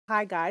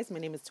Hi guys, my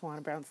name is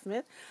Tawana Brown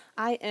Smith.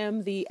 I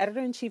am the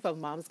editor-in-chief of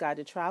Mom's Guide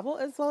to Travel,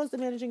 as well as the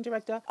managing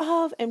director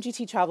of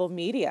MGT Travel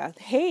Media.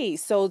 Hey,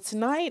 so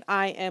tonight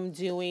I am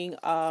doing,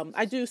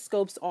 I do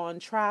scopes on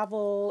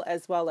travel,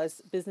 as well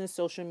as business,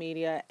 social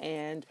media,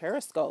 and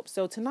Periscope.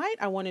 So tonight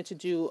I wanted to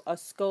do a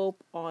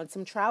scope on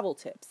some travel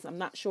tips. I'm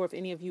not sure if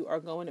any of you are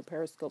going to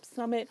Periscope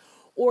Summit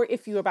or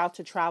if you're about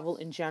to travel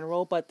in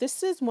general, but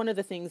this is one of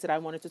the things that I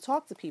wanted to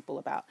talk to people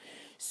about.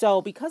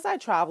 So because I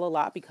travel a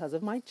lot because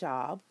of my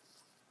job,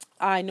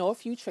 I know a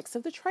few tricks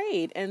of the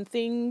trade and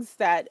things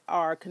that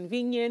are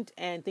convenient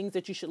and things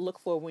that you should look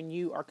for when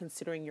you are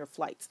considering your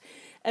flights.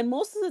 And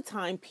most of the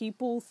time,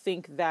 people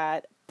think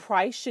that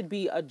price should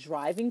be a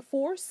driving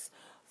force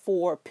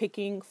for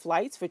picking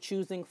flights, for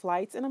choosing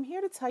flights. And I'm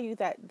here to tell you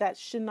that that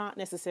should not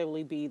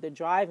necessarily be the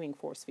driving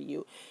force for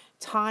you.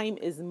 Time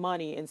is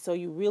money. And so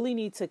you really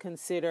need to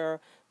consider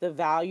the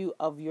value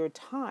of your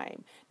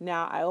time.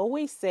 Now, I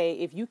always say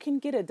if you can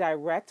get a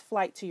direct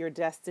flight to your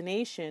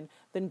destination,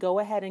 then go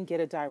ahead and get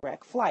a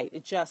direct flight.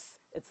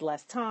 It's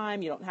less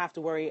time. You don't have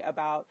to worry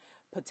about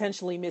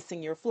potentially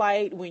missing your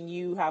flight when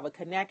you have a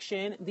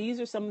connection.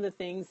 These are some of the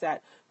things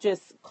that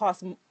just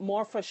cause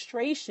more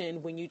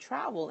frustration when you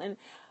travel. And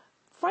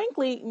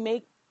frankly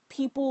make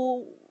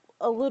people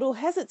a little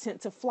hesitant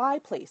to fly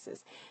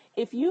places.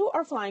 If you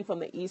are flying from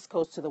the East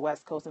Coast to the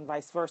West Coast and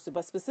vice versa,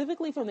 but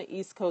specifically from the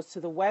East Coast to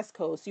the West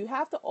Coast, you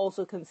have to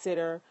also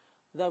consider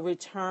the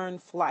return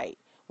flight.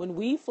 When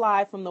we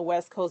fly from the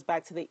West Coast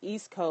back to the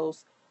East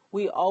Coast,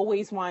 we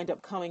always wind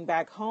up coming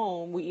back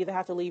home. We either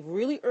have to leave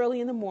really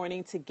early in the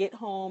morning to get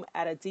home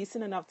at a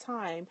decent enough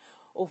time,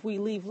 or if we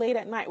leave late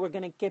at night, we're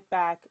going to get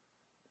back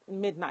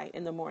midnight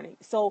in the morning.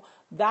 So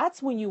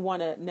that's when you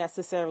want to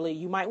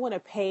you might want to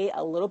pay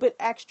a little bit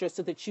extra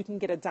so that you can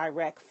get a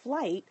direct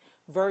flight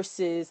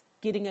versus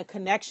getting a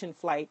connection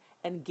flight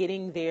and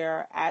getting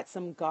there at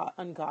some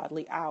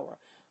ungodly hour.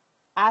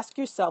 Ask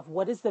yourself,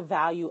 what is the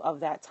value of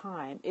that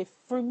time? If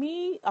for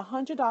me,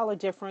 $100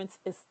 difference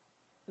is,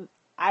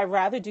 I'd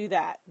rather do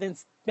that than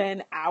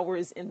spend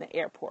hours in the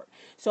airport.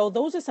 So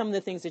those are some of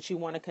the things that you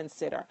want to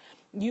consider.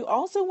 You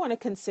also want to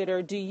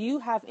consider, do you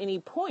have any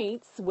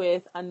points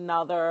with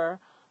another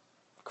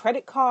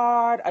credit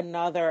card,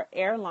 another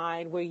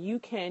airline where you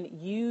can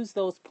use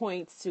those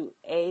points to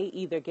A,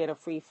 either get a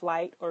free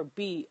flight, or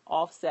B,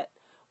 offset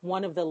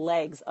one of the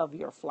legs of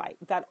your flight?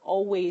 That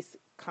always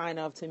kind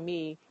of, to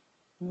me,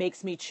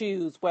 makes me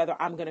choose whether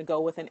I'm going to go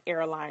with an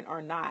airline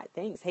or not.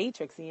 Thanks. Hey,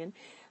 Trixie.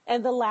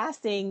 And the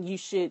last thing you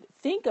should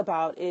think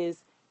about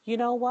is, you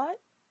know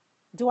what?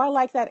 Do I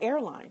like that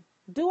airline?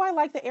 Do I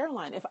like the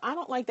airline? If I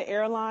don't like the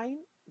airline,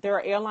 there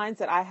are airlines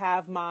that I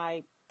have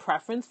my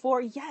preference for.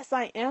 Yes,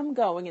 I am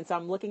going. And so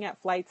I'm looking at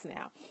flights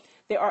now.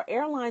 There are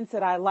airlines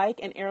that I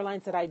like and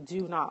airlines that I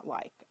do not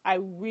like. I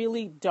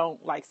really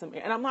don't like some.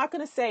 And I'm not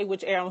going to say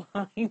which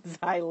airlines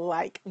I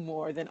like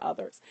more than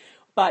others.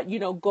 But,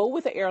 go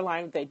with an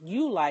airline that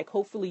you like.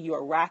 Hopefully you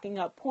are racking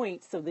up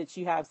points so that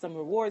you have some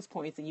rewards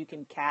points and you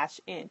can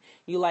cash in.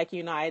 You like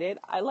United.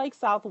 I like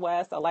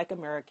Southwest. I like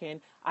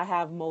American. I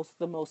have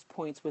the most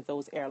points with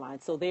those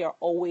airlines. So they are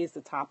always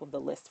the top of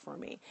the list for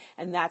me.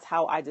 And that's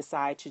how I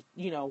decide to,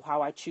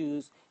 how I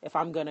choose if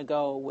I'm going to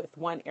go with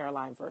one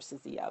airline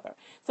versus the other.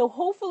 So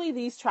hopefully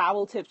these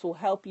travel tips will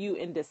help you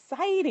in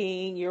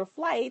deciding your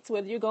flights,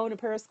 whether you're going to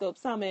Periscope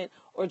Summit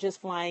or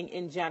just flying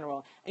in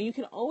general. And you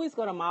can always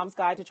go to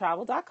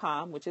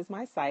momsguidetotravel.com, which is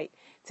my site,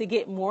 to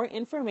get more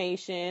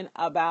information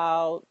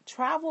about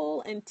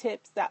travel and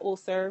tips that will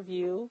serve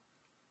you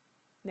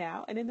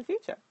now and in the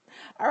future.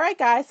 All right,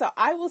 guys. So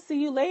I will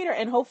see you later,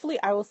 and hopefully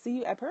I will see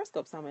you at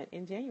Periscope Summit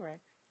in January.